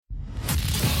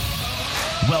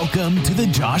Welcome to the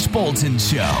Josh Bolton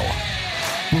Show,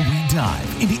 where we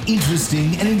dive into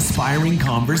interesting and inspiring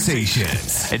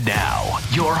conversations. And now,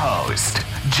 your host,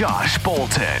 Josh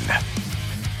Bolton.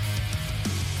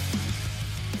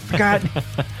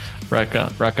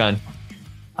 Rock on.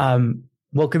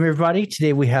 Welcome, everybody.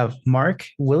 Today we have Mark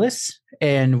Willis,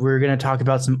 and we're going to talk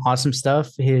about some awesome stuff,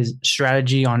 his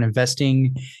strategy on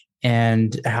investing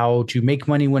and how to make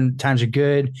money when times are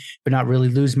good, but not really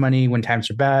lose money when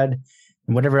times are bad,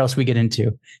 and whatever else we get into.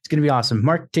 It's going to be awesome.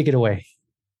 Mark, take it away.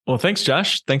 Well, thanks,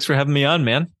 Josh. Thanks for having me on,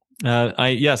 man.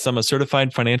 I'm a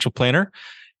certified financial planner,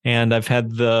 and I've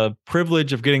had the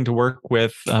privilege of getting to work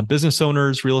with business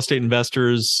owners, real estate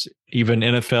investors, even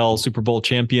NFL Super Bowl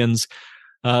champions.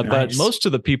 Nice. But most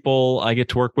of the people I get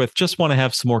to work with just want to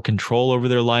have some more control over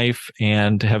their life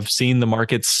and have seen the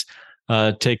markets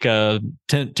take a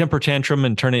temper tantrum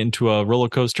and turn it into a roller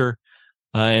coaster.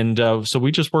 So we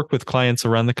just work with clients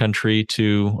around the country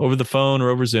to, over the phone or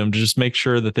over Zoom, to just make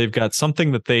sure that they've got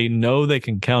something that they know they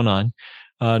can count on,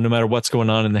 no matter what's going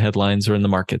on in the headlines or in the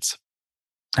markets.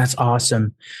 That's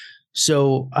awesome.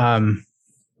 So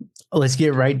let's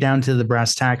get right down to the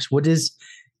brass tacks. What are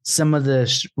some of the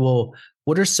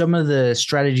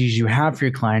strategies you have for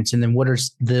your clients? And then what are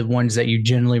the ones that you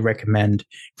generally recommend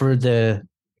for the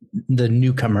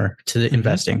newcomer to the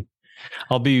investing?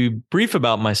 I'll be brief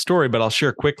about my story, but I'll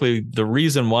share quickly the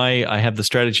reason why I have the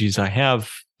strategies I have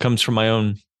comes from my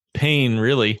own pain,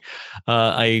 really.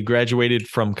 I graduated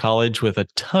from college with a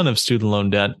ton of student loan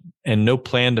debt and no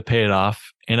plan to pay it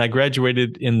off. And I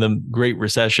graduated in the Great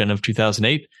Recession of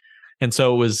 2008. And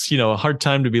so it was, a hard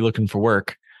time to be looking for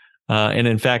work. And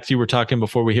in fact, you were talking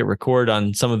before we hit record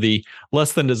on some of the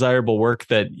less than desirable work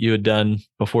that you had done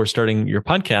before starting your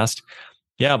podcast.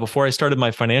 Yeah, before I started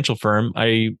my financial firm,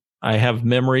 I have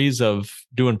memories of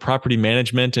doing property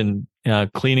management and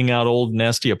cleaning out old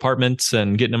nasty apartments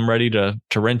and getting them ready to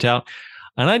rent out.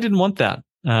 And I didn't want that,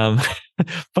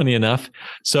 funny enough.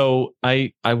 So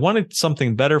I wanted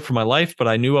something better for my life, but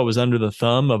I knew I was under the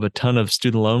thumb of a ton of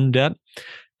student loan debt.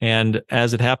 And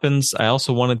as it happens, I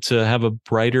also wanted to have a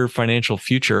brighter financial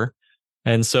future.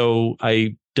 And so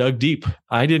I dug deep.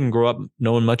 I didn't grow up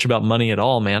knowing much about money at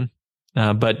all, man.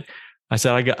 But I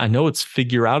said, I know it's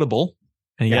figure outable.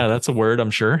 And yeah, that's a word, I'm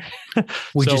sure.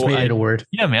 We just made it a word.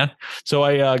 Yeah, man. So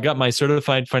I got my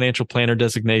certified financial planner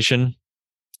designation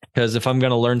because if I'm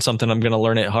going to learn something, I'm going to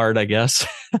learn it hard, I guess.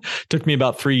 Took me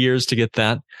about 3 years to get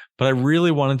that, but I really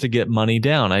wanted to get money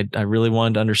down. I really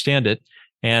wanted to understand it.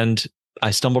 And I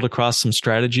stumbled across some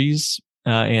strategies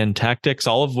and tactics,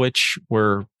 all of which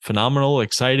were phenomenal,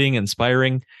 exciting,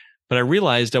 inspiring. But I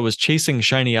realized I was chasing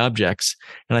shiny objects.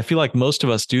 And I feel like most of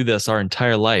us do this our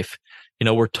entire life.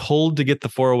 We're told to get the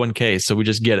 401k, so we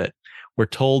just get it. We're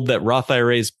told that Roth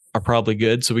IRAs are probably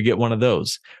good, so we get one of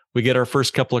those. We get our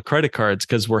first couple of credit cards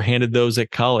because we're handed those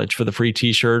at college for the free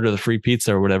t-shirt or the free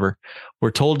pizza or whatever. We're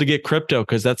told to get crypto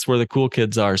because that's where the cool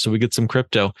kids are, so we get some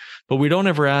crypto. But we don't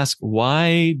ever ask,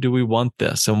 why do we want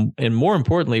this? And more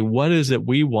importantly, what is it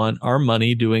we want our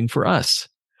money doing for us?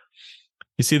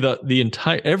 You see, the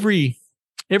entire every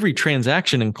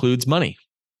transaction includes money.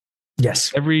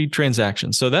 Yes. Every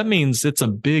transaction. So that means it's a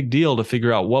big deal to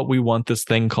figure out what we want this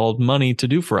thing called money to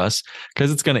do for us,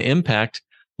 because it's going to impact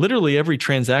literally every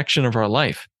transaction of our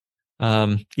life.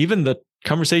 Even the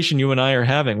conversation you and I are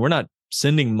having, we're not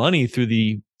sending money through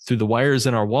the wires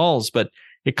in our walls, but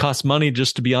it costs money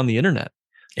just to be on the internet.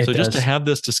 Just to have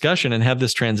this discussion and have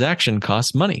this transaction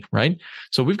costs money, right?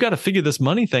 So we've got to figure this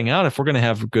money thing out if we're going to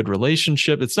have a good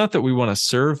relationship. It's not that we want to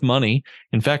serve money.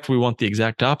 In fact, we want the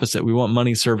exact opposite. We want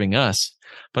money serving us.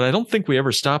 But I don't think we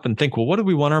ever stop and think, well, what do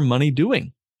we want our money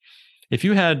doing? If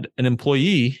you had an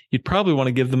employee, you'd probably want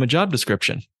to give them a job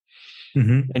description.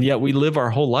 Mm-hmm. And yet we live our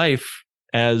whole life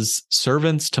as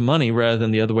servants to money rather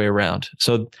than the other way around.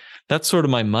 So that's sort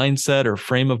of my mindset or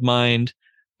frame of mind.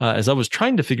 As I was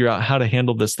trying to figure out how to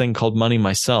handle this thing called money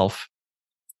myself.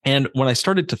 And when I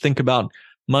started to think about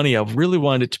money, I really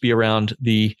wanted it to be around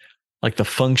the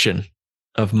function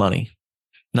of money,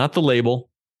 not the label.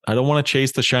 I don't want to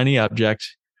chase the shiny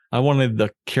object. I wanted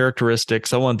the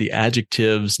characteristics. I wanted the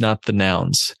adjectives, not the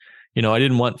nouns. I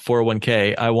didn't want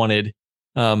 401k. I wanted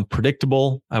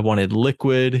predictable. I wanted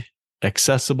liquid,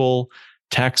 accessible,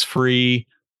 tax-free,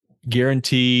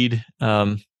 guaranteed,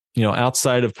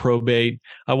 outside of probate.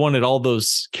 I wanted all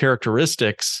those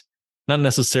characteristics, not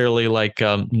necessarily like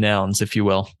nouns, if you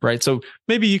will, right? So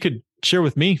maybe you could share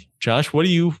with me, Josh, what do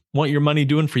you want your money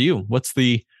doing for you? What's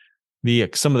the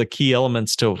some of the key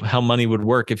elements to how money would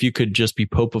work if you could just be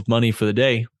Pope of money for the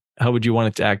day? How would you want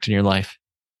it to act in your life?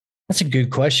 That's a good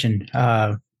question.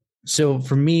 So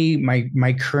for me,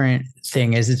 my current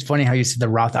thing is, it's funny how you said the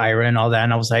Roth IRA and all that,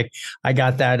 and I was like, I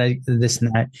got that, this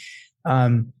and that.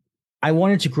 I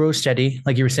wanted to grow steady,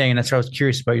 like you were saying, and that's why I was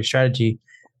curious about your strategy.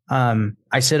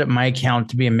 I set up my account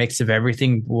to be a mix of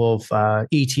everything, with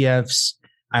ETFs.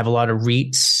 I have a lot of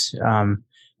REITs,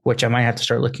 which I might have to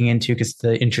start looking into because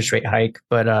the interest rate hike.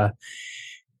 But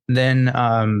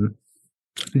then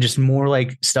just more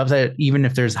like stuff that even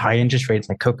if there's high interest rates,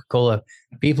 like Coca-Cola,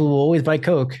 people will always buy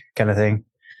Coke, kind of thing.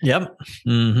 Yep.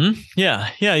 Mm-hmm. Yeah.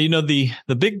 Yeah.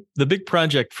 The big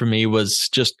project for me was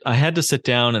just, I had to sit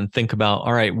down and think about,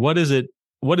 all right, what is it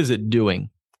doing?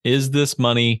 Is this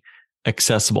money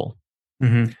accessible?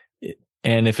 Mm-hmm.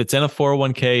 And if it's in a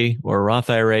 401k or a Roth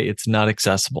IRA, it's not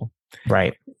accessible.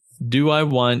 Right. Do I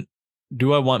want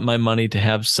my money to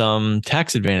have some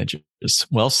tax advantages?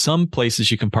 Well, some places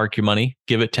you can park your money,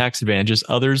 give it tax advantages.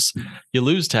 Others, you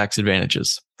lose tax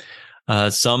advantages.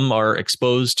 Some are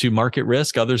exposed to market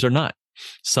risk. Others are not.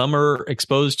 Some are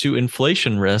exposed to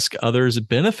inflation risk. Others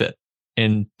benefit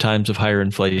in times of higher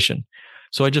inflation.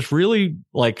 So I just really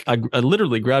I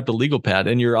literally grabbed a legal pad,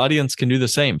 and your audience can do the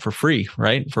same for free,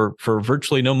 right? For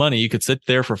virtually no money. You could sit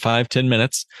there for 5-10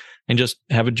 minutes and just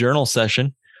have a journal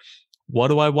session. What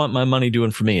do I want my money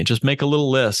doing for me? And just make a little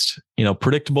list,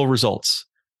 predictable results,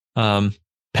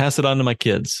 pass it on to my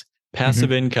kids,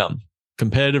 passive income,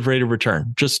 competitive rate of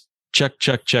return, just check.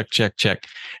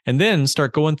 And then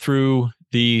start going through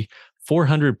the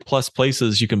 400 plus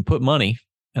places you can put money.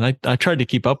 And I tried to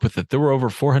keep up with it. There were over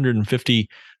 450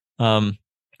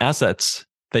 assets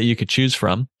that you could choose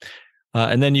from.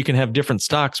 And then you can have different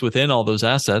stocks within all those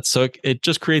assets. So it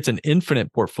just creates an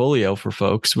infinite portfolio for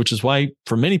folks, which is why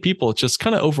for many people, it's just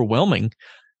kind of overwhelming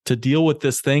to deal with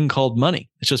this thing called money.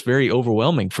 It's just very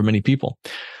overwhelming for many people.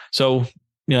 So,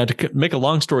 to make a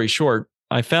long story short,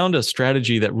 I found a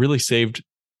strategy that really saved,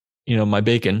 my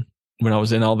bacon when I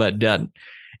was in all that debt,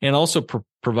 and also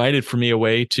provided for me a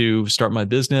way to start my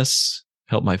business,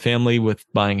 help my family with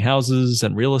buying houses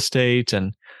and real estate,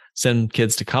 and send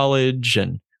kids to college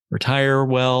and retire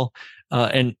well.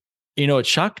 And it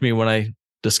shocked me when I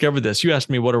discovered this. You asked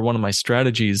me what are one of my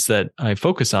strategies that I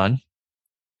focus on.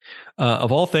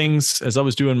 Of all things, as I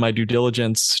was doing my due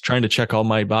diligence, trying to check all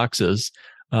my boxes,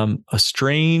 a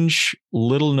strange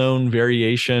little known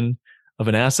variation of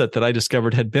an asset that I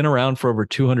discovered had been around for over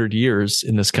 200 years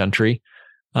in this country,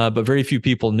 but very few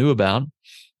people knew about.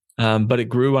 But it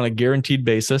grew on a guaranteed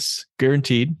basis.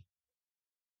 Guaranteed.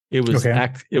 It was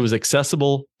it was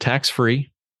accessible,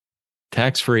 tax-free,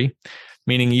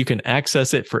 meaning you can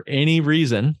access it for any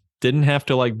reason. Didn't have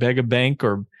to beg a bank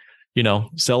or,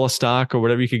 sell a stock or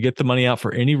whatever. You could get the money out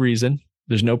for any reason.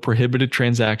 There's no prohibited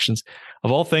transactions.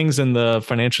 Of all things in the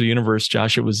financial universe,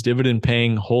 Josh, it was dividend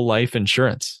paying whole life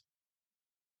insurance.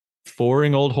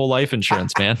 Boring old whole life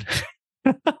insurance, man.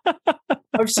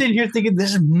 I'm sitting here thinking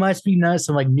this must be nuts,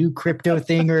 some new crypto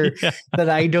thing that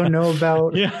I don't know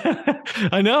about. Yeah,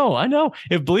 I know.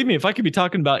 Believe me, if I could be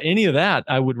talking about any of that,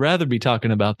 I would rather be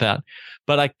talking about that.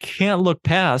 But I can't look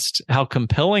past how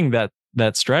compelling that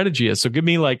strategy is. So give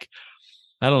me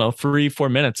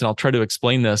 3-4 minutes and I'll try to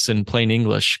explain this in plain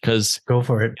English, because go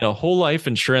for it. Whole life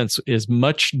insurance is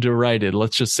much derided.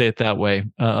 Let's just say it that way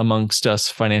amongst us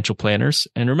financial planners.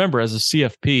 And remember, as a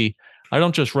CFP, I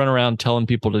don't just run around telling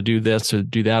people to do this or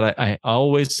do that. I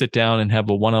always sit down and have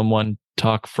a one-on-one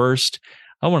talk first.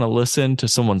 I want to listen to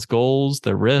someone's goals,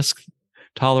 their risk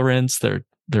tolerance,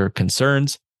 their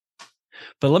concerns.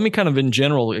 But let me kind of in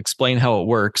general explain how it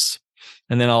works,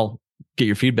 and then I'll get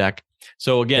your feedback.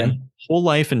 So again, whole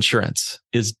life insurance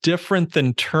is different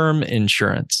than term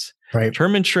insurance. Right.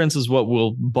 Term insurance is what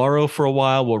we'll borrow for a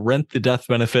while. We'll rent the death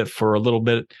benefit for a little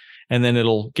bit, and then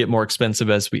it'll get more expensive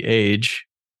as we age.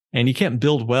 And you can't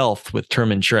build wealth with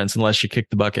term insurance unless you kick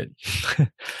the bucket. And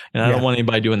I don't want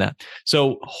anybody doing that.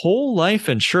 So whole life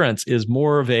insurance is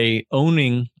more of a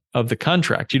owning of the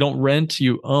contract. You don't rent,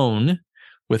 you own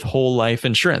with whole life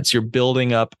insurance. You're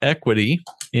building up equity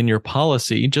in your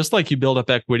policy, just like you build up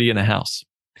equity in a house.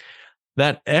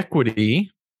 That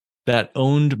equity, that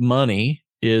owned money,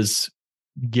 is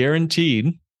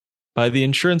guaranteed by the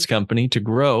insurance company to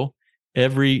grow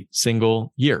every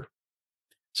single year.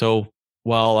 So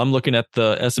while I'm looking at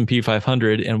the S&P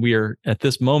 500, and we are at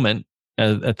this moment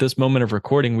of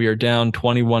recording, we are down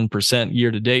 21%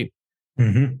 year to date.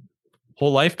 Mm-hmm.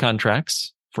 Whole life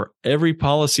contracts, for every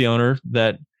policy owner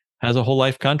that has a whole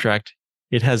life contract,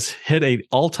 it has hit an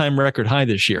all-time record high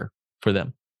this year for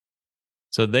them.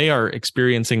 So they are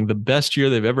experiencing the best year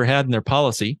they've ever had in their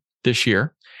policy this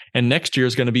year. And next year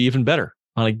is going to be even better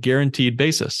on a guaranteed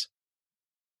basis.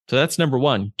 So that's number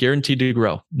one, guaranteed to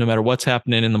grow, no matter what's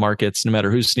happening in the markets, no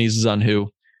matter who sneezes on who.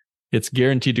 It's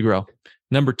guaranteed to grow.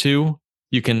 Number two,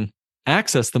 you can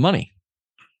access the money,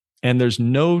 and there's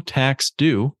no tax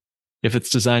due if it's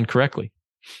designed correctly.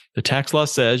 The tax law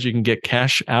says you can get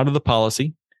cash out of the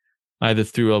policy either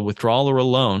through a withdrawal or a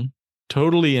loan,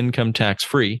 totally income tax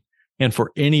free, and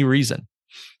for any reason.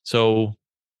 So,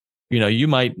 you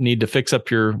might need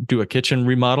to do a kitchen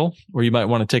remodel, or you might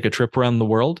want to take a trip around the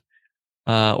world,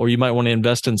 or you might want to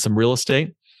invest in some real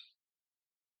estate.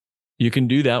 You can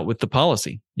do that with the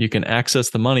policy. You can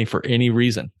access the money for any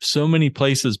reason. So many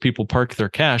places people park their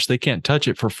cash, they can't touch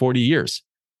it for 40 years.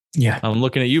 Yeah. I'm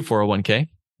looking at you, 401k,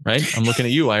 right? I'm looking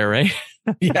at you, IRA.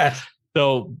 Yeah.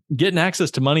 So getting access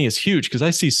to money is huge, because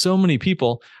I see so many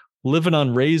people living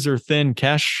on razor thin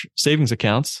cash savings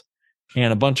accounts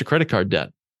and a bunch of credit card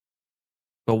debt.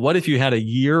 But what if you had a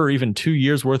year or even 2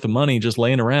 years worth of money just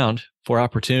laying around for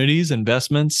opportunities,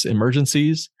 investments,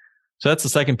 emergencies? So that's the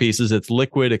second piece, is it's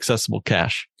liquid, accessible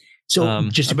cash. So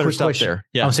just a quick question there.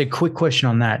 Yeah. I'll say quick question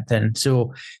on that then.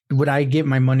 So would I get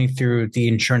my money through the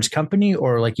insurance company,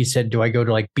 or like you said, do I go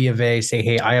to like B of A, say,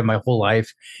 hey, I have my whole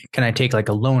life. Can I take like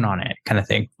a loan on it kind of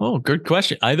thing? Oh, good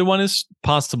question. Either one is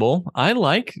possible. I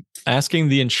like asking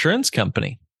the insurance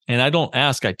company, and I don't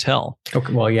ask, I tell.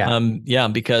 Okay. Well, yeah.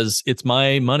 Because it's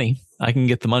my money. I can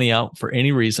get the money out for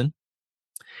any reason,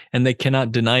 and they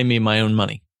cannot deny me my own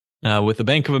money. With the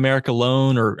Bank of America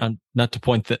loan, or not to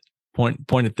point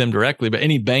at them directly, but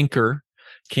any banker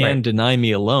can deny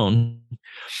me a loan.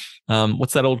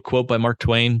 What's that old quote by Mark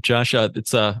Twain, Josh?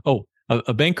 It's a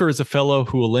banker is a fellow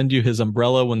who will lend you his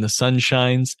umbrella when the sun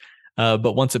shines,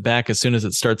 but wants it back as soon as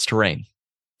it starts to rain.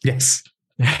 Yes.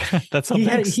 That's how he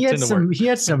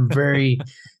had some very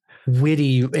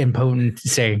witty and potent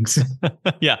sayings.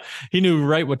 Yeah. He knew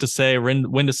right what to say,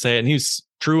 when to say it. And he's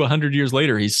true 100 years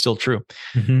later. He's still true.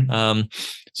 Mm-hmm.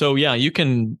 So yeah, you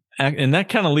can, and that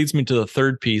kind of leads me to the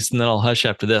third piece, and then I'll hush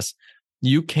after this.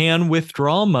 You can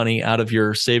withdraw money out of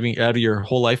your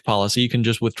whole life policy. You can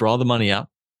just withdraw the money out.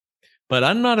 But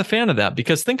I'm not a fan of that,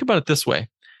 because think about it this way.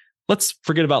 Let's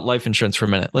forget about life insurance for a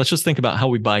minute. Let's just think about how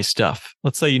we buy stuff.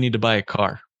 Let's say you need to buy a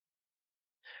car.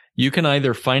 You can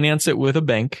either finance it with a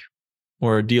bank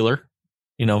or a dealer,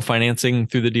 financing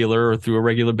through the dealer or through a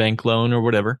regular bank loan or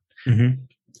whatever. Mm-hmm.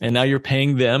 And now you're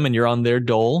paying them, and you're on their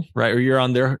dole, right? Or you're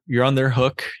on their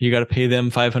hook. You got to pay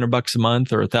them $500 a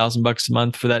month or $1,000 a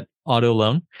month for that auto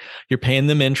loan. You're paying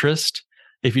them interest.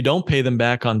 If you don't pay them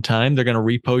back on time, they're going to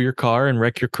repo your car and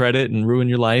wreck your credit and ruin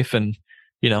your life, and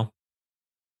all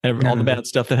the bad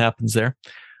stuff that happens there.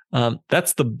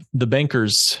 That's the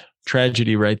banker's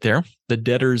tragedy right there. The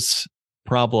debtor's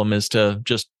problem is to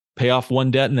just pay off one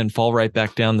debt and then fall right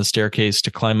back down the staircase to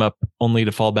climb up, only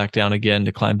to fall back down again,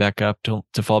 to climb back up, to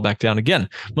fall back down again.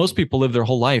 Most people live their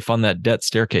whole life on that debt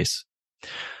staircase.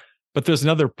 But there's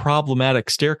another problematic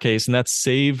staircase, and that's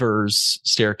saver's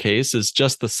staircase. Is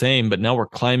just the same, but now we're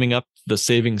climbing up the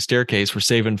saving staircase. We're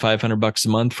saving $500 a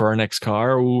month for our next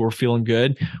car. Ooh, we're feeling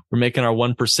good. We're making our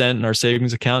 1% in our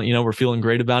savings account. We're feeling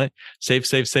great about it.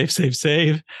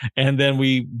 Save. And then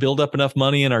we build up enough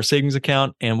money in our savings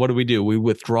account. And what do? We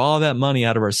withdraw that money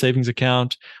out of our savings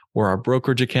account or our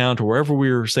brokerage account or wherever we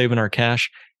were saving our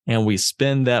cash. And we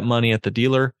spend that money at the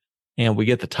dealer. And we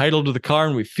get the title to the car,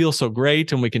 and we feel so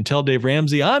great. And we can tell Dave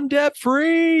Ramsey, I'm debt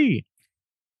free.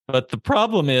 But the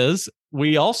problem is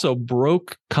we also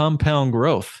broke compound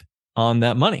growth on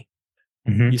that money.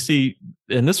 Mm-hmm. You see,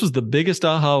 and this was the biggest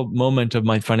aha moment of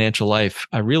my financial life.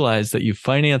 I realized that you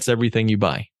finance everything you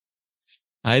buy.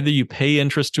 Either you pay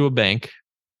interest to a bank,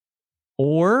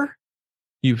 or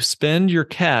you spend your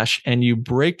cash and you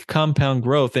break compound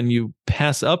growth, and you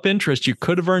pass up interest you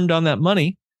could have earned on that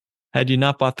money had you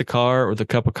not bought the car or the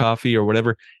cup of coffee or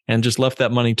whatever, and just left that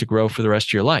money to grow for the rest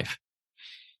of your life.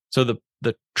 So the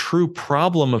true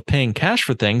problem of paying cash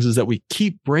for things is that we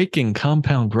keep breaking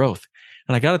compound growth.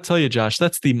 And I got to tell you, Josh,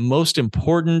 that's the most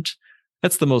important,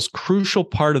 that's the most crucial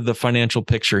part of the financial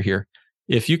picture here.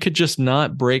 If you could just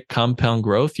not break compound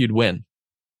growth, you'd win.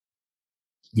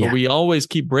 Yeah. But we always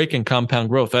keep breaking compound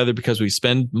growth, either because we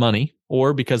spend money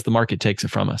or because the market takes it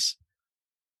from us.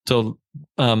 So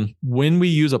when we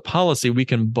use a policy, we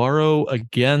can borrow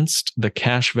against the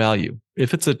cash value.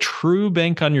 If it's a true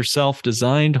bank on yourself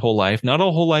designed whole life, not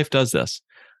all whole life does this.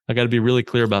 I got to be really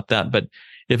clear about that. But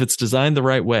if it's designed the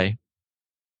right way,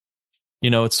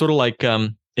 it's sort of like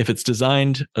if it's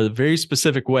designed a very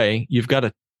specific way, you've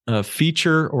got a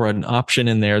feature or an option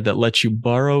in there that lets you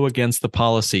borrow against the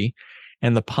policy,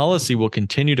 and the policy will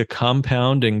continue to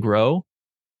compound and grow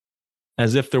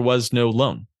as if there was no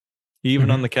loan, even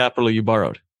on the capital you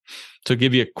borrowed. To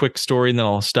give you a quick story, and then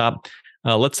I'll stop.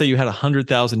 Let's say you had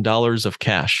 $100,000 of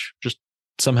cash, just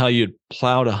somehow you'd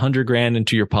plowed $100,000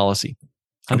 into your policy,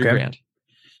 100 grand.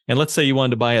 And let's say you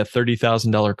wanted to buy a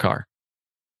 $30,000 car.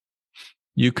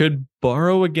 You could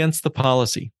borrow against the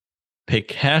policy, pay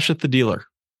cash at the dealer,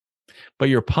 but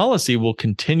your policy will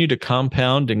continue to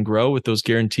compound and grow with those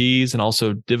guarantees and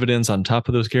also dividends on top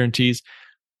of those guarantees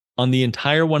on the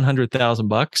entire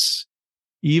 $100,000,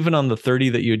 even on the 30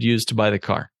 that you had used to buy the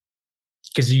car.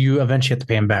 Because you eventually have to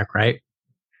pay them back, right?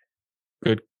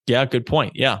 Good. Yeah, good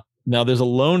point. Yeah. Now there's a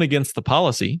loan against the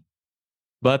policy,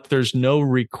 but there's no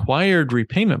required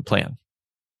repayment plan.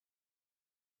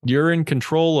 You're in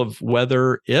control of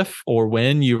whether, if, or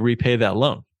when you repay that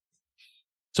loan.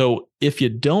 So if you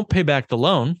don't pay back the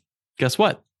loan, guess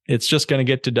what? It's just going to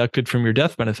get deducted from your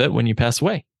death benefit when you pass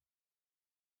away.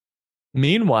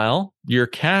 Meanwhile, your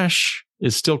cash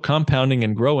is still compounding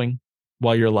and growing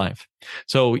while you're alive.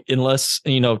 So unless,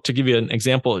 to give you an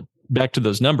example, back to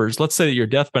those numbers, let's say that your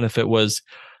death benefit was,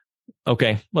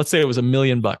 let's say it was $1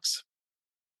 million.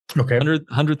 Okay.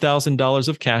 $100,000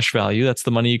 of cash value. That's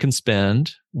the money you can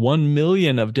spend. 1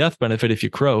 million of death benefit if you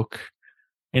croak.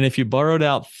 And if you borrowed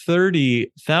out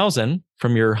 30,000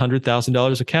 from your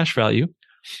 $100,000 of cash value,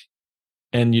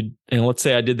 and let's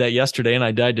say I did that yesterday and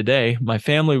I died today, my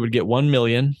family would get 1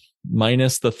 million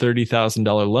minus the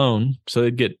 $30,000 loan. So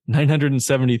they'd get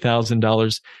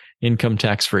 $970,000 income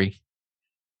tax free.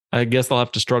 I guess they'll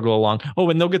have to struggle along. Oh,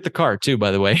 and they'll get the car too,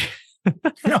 by the way.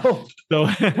 No. So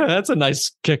that's a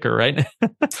nice kicker, right?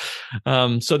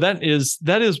 So that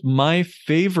is my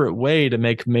favorite way to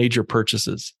make major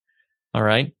purchases. All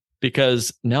right.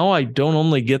 Because now I don't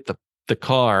only get the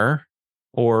car,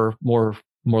 or more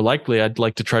likely, I'd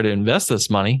like to try to invest this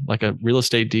money, like a real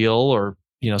estate deal or,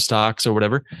 stocks or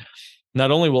whatever.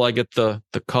 Not only will I get the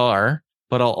car,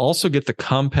 but I'll also get the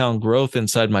compound growth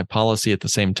inside my policy at the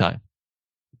same time.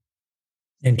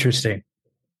 Interesting.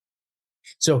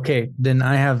 So, okay, then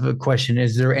I have a question.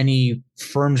 Is there any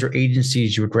firms or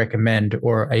agencies you would recommend,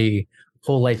 or a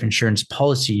whole life insurance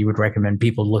policy you would recommend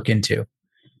people look into?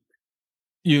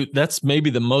 That's maybe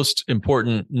the most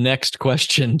important next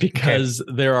question, because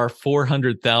there are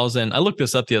 400,000. I looked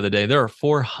this up the other day. There are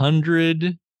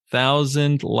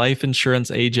 400,000 life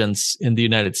insurance agents in the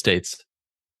United States.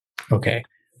 Okay.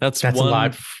 That's a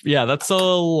lot. Yeah, that's a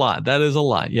lot. That is a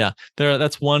lot. Yeah.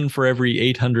 That's one for every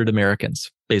 800 Americans,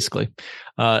 basically.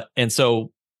 And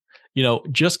so,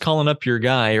 just calling up your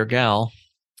guy or gal,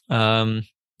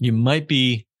 you might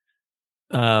be,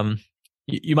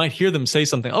 you might hear them say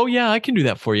something. Oh yeah, I can do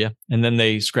that for you. And then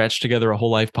they scratch together a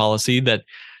whole life policy that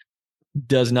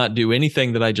does not do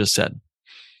anything that I just said,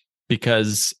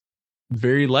 because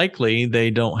very likely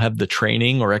they don't have the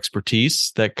training or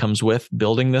expertise that comes with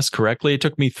building this correctly. It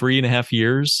took me 3.5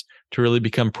 years to really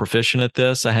become proficient at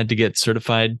this. I had to get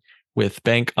certified with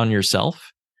Bank on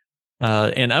Yourself.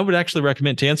 And I would actually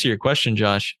recommend, to answer your question,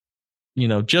 Josh,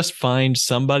 just find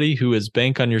somebody who is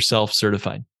Bank on Yourself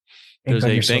certified. There's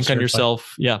a Bank on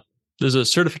Yourself. Yeah. There's a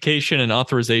certification and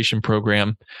authorization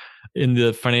program in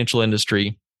the financial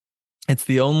industry. It's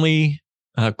the only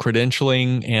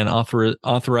credentialing and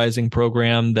authorizing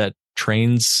program that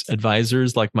trains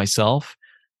advisors like myself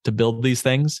to build these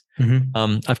things.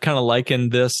 Mm-hmm. I've kind of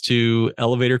likened this to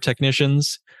elevator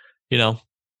technicians.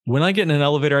 When I get in an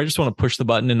elevator, I just want to push the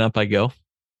button and up I go.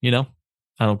 I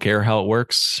don't care how it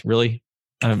works, really.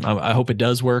 I hope it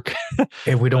does work.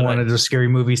 If we don't want to do scary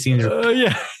movie scenes.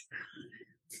 Yeah.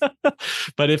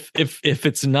 But if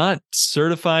it's not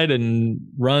certified and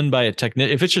run by a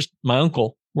technician, if it's just my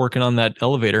uncle working on that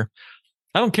elevator,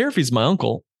 I don't care if he's my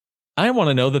uncle. I want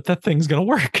to know that thing's going to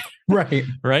work. Right.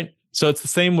 Right. So it's the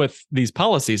same with these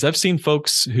policies. I've seen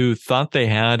folks who thought they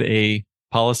had a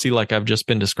policy like I've just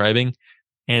been describing,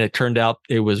 and it turned out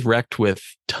it was wrecked with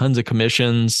tons of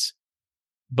commissions,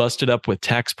 busted up with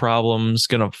tax problems,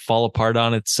 going to fall apart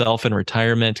on itself in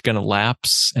retirement, going to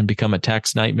lapse and become a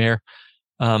tax nightmare.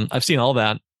 I've seen all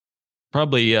that.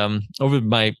 Probably over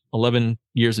my 11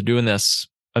 years of doing this,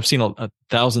 I've seen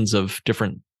thousands of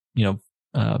different,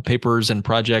 papers and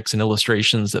projects and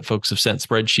illustrations that folks have sent,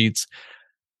 spreadsheets.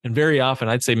 And very often,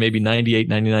 I'd say maybe 98,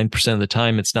 99% of the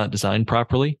time, it's not designed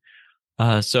properly.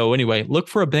 So anyway, look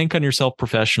for a Bank on Yourself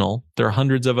professional. There are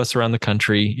hundreds of us around the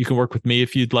country. You can work with me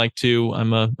if you'd like to.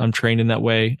 I'm trained in that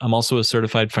way. I'm also a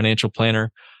certified financial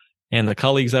planner, and the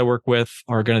colleagues I work with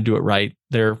are going to do it right.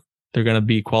 They're going to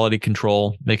be quality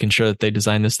control, making sure that they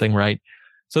design this thing right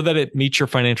so that it meets your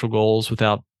financial goals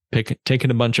without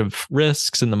taking a bunch of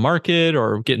risks in the market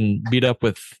or getting beat up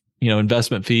with,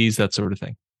 investment fees, that sort of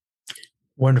thing.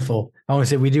 Wonderful. I want to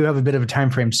say we do have a bit of a time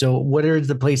frame. So what are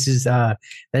the places that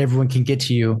everyone can get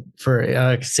to you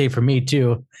for, say for me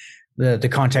too, the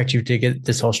contact you to get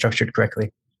this all structured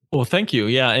correctly? Well, thank you.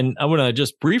 Yeah. And I want to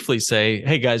just briefly say,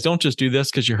 hey guys, don't just do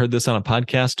this because you heard this on a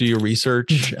podcast. Do your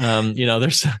research.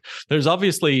 There's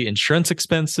obviously insurance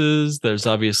expenses. There's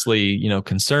obviously,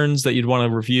 concerns that you'd want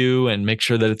to review and make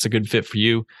sure that it's a good fit for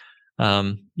you.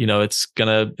 It's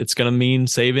gonna mean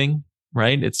saving,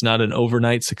 right? It's not an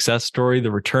overnight success story.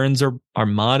 The returns are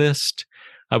modest.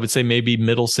 I would say maybe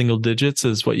middle single digits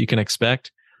is what you can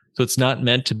expect. So it's not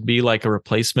meant to be like a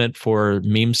replacement for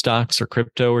meme stocks or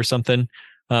crypto or something.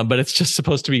 But it's just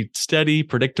supposed to be steady,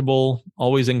 predictable,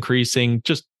 always increasing.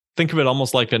 Just think of it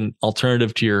almost like an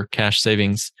alternative to your cash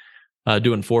savings,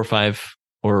 doing 4 or 5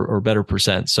 or better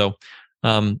percent. So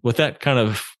with that kind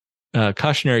of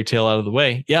cautionary tale out of the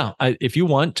way, if you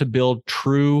want to build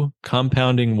true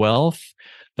compounding wealth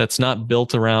that's not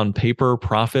built around paper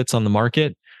profits on the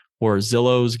market or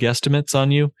Zillow's guesstimates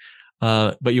on you,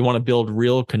 but you want to build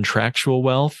real contractual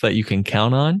wealth that you can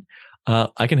count on,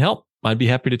 I can help. I'd be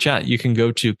happy to chat. You can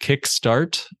go to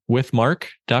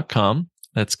kickstartwithmark.com.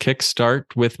 That's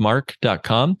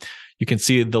kickstartwithmark.com. You can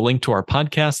see the link to our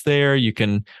podcast there. You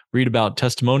can read about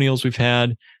testimonials we've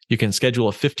had. You can schedule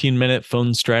a 15-minute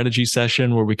phone strategy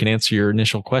session where we can answer your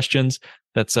initial questions.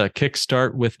 That's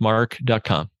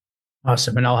kickstartwithmark.com.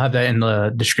 Awesome. And I'll have that in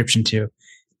the description too.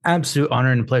 Absolute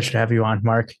honor and pleasure to have you on,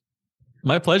 Mark.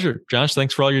 My pleasure. Josh,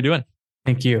 thanks for all you're doing.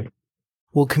 Thank you.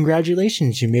 Well,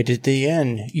 congratulations. You made it to the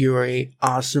end. You're an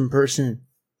awesome person.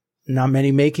 Not many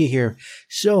make it here.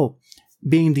 So,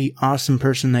 being the awesome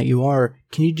person that you are,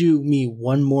 can you do me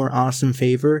one more awesome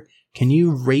favor? Can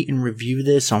you rate and review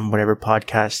this on whatever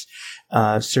podcast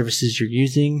services you're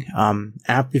using?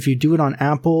 If you do it on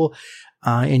Apple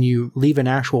and you leave an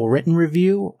actual written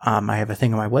review, I have a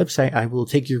thing on my website. I will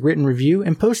take your written review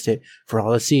and post it for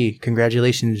all to see.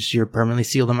 Congratulations. You're permanently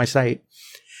sealed on my site.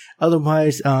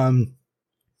 Otherwise,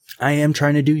 I am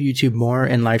trying to do YouTube more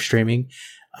and live streaming.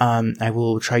 I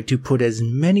will try to put as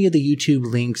many of the YouTube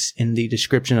links in the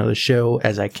description of the show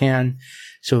as I can.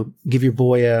 So give your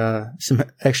boy some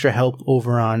extra help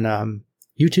over on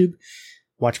YouTube.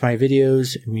 Watch my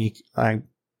videos. I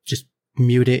just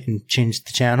mute it and change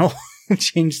the channel,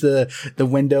 change the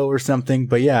window or something.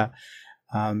 But yeah,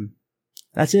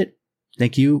 that's it.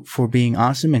 Thank you for being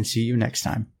awesome and see you next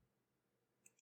time.